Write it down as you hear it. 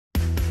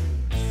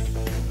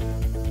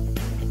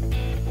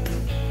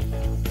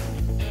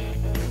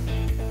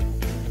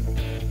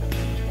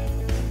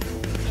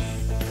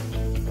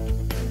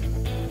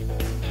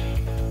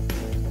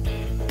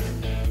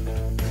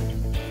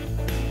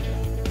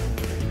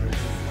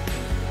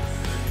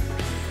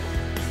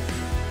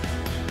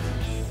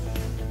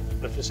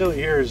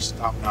facility here is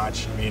top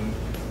notch. I mean,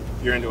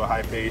 if you're into a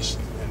high paced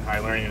and high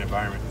learning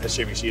environment,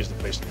 SJVC is the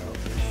place to go.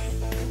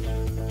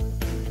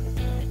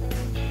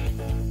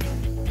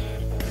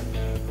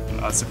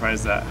 I was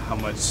surprised at how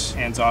much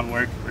hands-on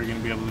work we're going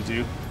to be able to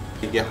do.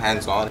 You get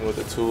hands-on with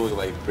the tools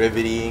like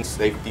riveting,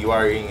 safety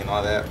wiring, and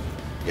all that.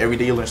 Every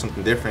day you learn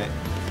something different.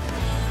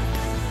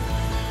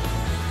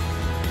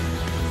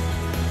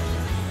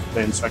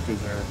 The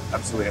instructors are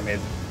absolutely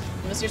amazing.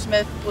 Mr.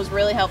 Smith was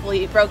really helpful.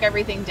 He broke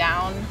everything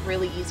down,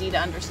 really easy to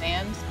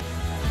understand.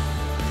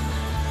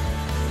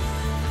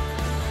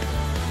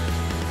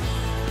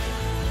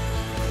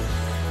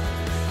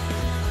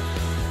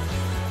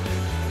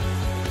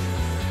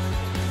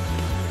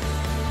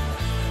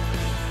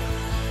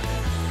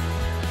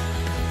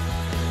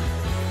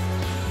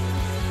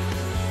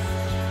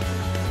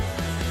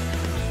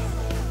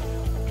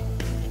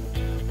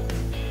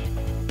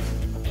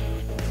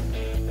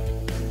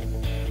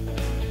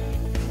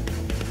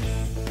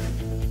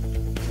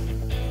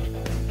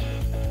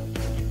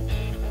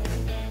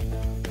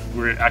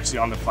 We're actually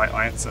on the flight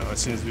line, so as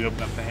soon as we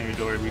open up the hangar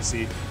door, we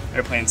see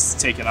airplanes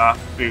taking off,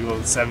 big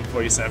old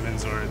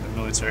 747s or the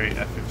military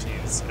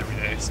F-15s every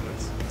day, so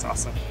it's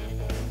awesome.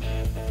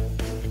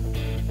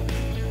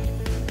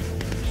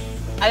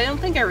 I don't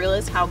think I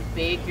realized how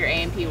big your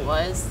A&P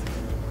was.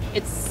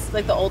 It's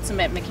like the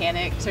ultimate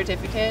mechanic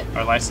certificate.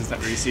 Our license that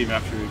we receive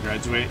after we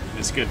graduate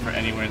is good for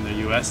anywhere in the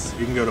U.S.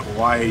 You can go to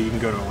Hawaii, you can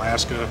go to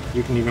Alaska,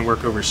 you can even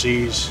work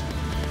overseas.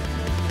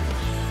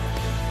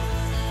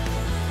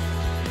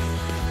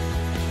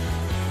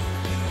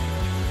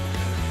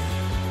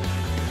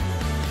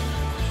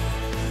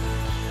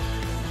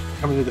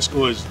 Coming to the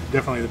school is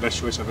definitely the best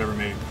choice I've ever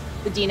made.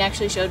 The dean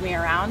actually showed me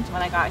around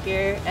when I got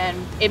here,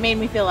 and it made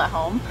me feel at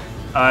home.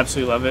 I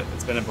absolutely love it.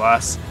 It's been a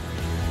blast.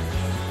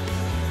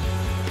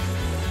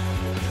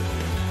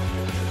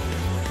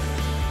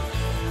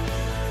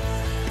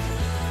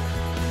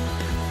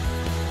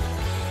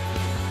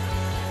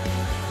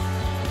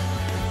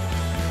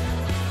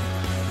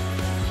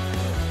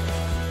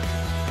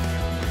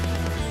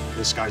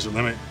 The sky's the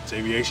limit. It's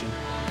aviation.